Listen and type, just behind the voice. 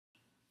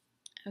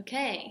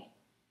Okay,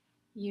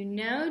 you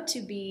know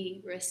to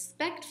be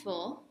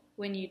respectful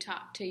when you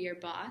talk to your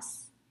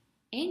boss,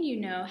 and you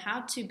know how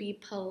to be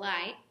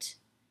polite,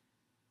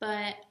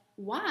 but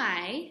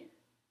why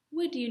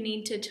would you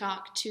need to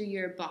talk to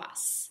your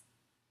boss?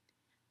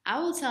 I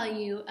will tell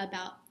you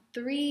about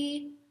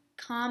 3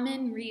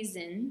 common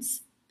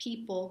reasons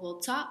people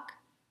will talk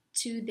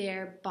to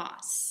their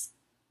boss.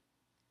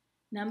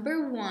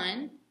 Number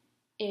 1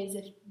 is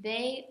if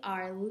they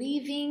are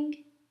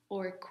leaving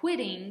or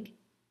quitting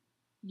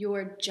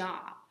your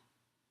job.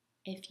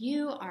 If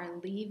you are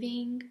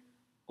leaving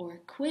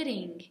or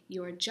quitting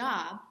your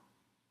job,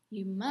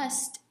 you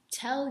must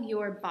tell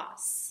your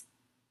boss.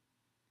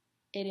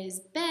 It is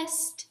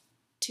best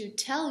to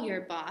tell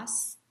your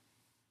boss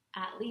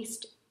at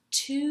least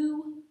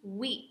 2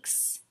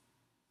 weeks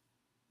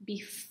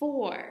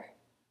before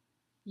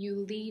you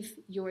leave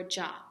your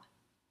job.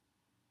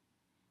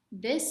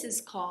 This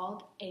is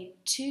called a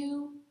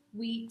 2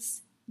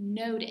 weeks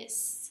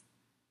notice.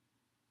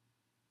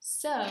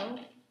 So,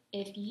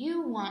 if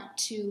you want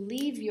to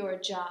leave your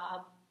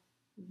job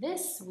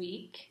this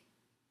week,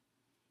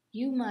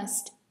 you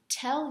must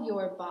tell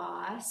your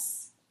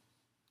boss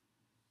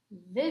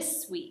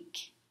this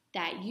week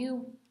that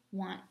you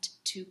want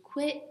to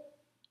quit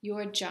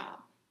your job.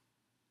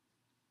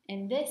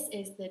 And this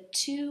is the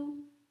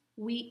 2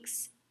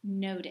 weeks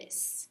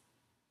notice.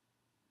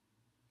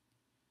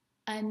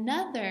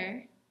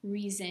 Another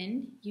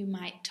reason you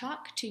might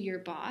talk to your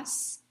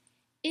boss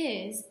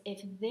is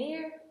if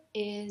there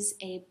is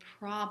a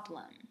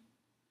problem.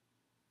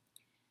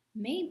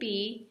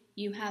 Maybe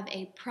you have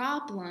a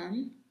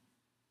problem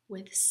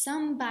with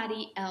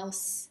somebody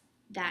else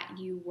that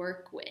you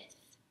work with.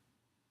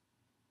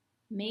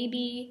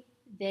 Maybe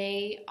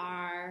they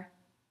are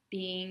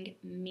being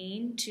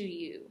mean to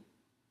you.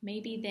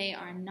 Maybe they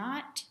are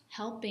not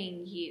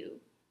helping you.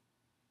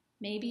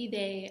 Maybe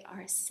they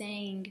are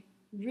saying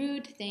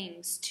rude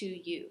things to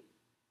you.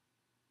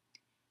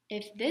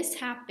 If this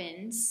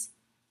happens,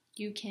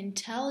 you can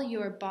tell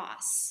your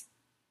boss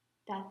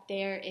that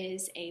there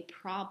is a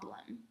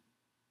problem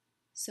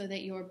so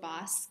that your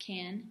boss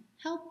can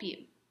help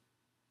you.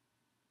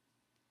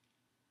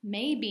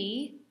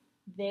 Maybe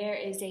there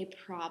is a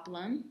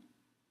problem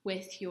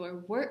with your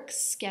work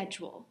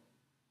schedule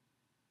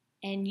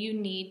and you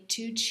need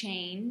to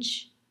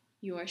change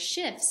your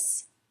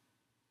shifts.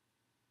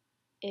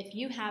 If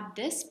you have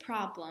this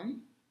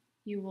problem,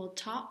 you will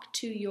talk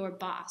to your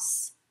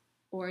boss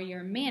or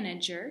your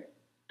manager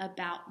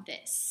about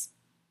this.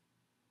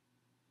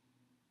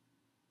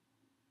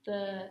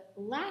 The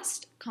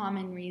last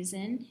common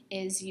reason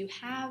is you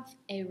have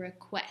a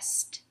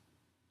request.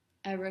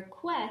 A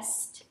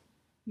request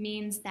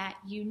means that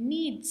you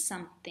need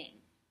something.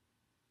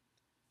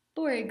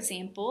 For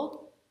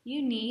example,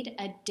 you need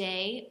a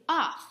day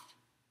off.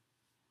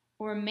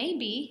 Or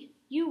maybe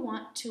you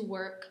want to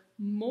work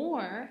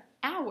more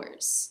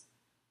hours.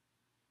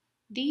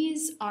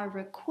 These are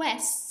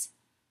requests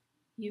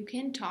you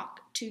can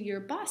talk to your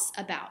boss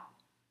about.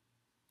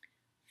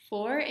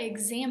 For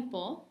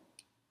example,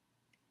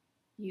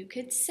 you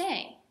could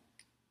say,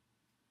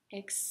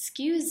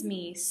 "Excuse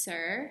me,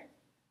 sir,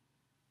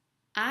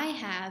 I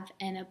have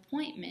an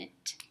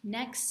appointment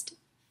next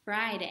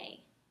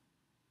Friday.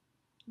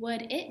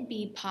 Would it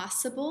be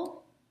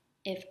possible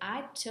if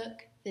I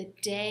took the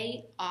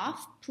day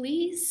off,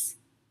 please?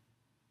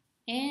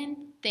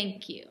 And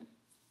thank you."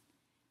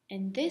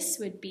 And this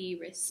would be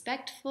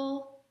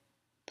respectful,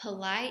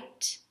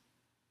 polite,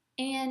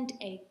 and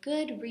a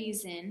good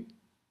reason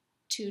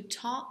to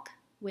talk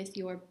with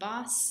your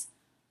boss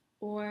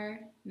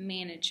or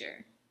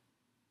manager.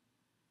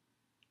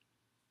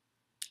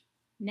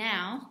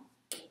 Now,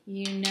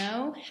 you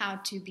know how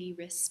to be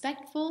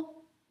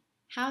respectful,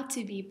 how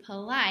to be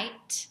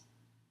polite,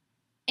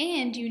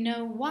 and you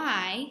know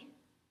why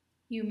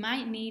you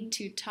might need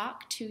to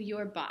talk to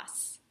your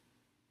boss.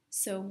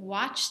 So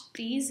watch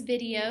these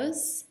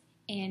videos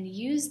and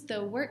use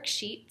the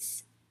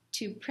worksheets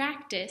to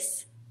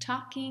practice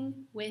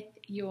talking with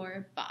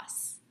your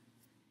boss.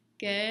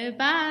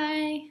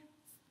 Goodbye.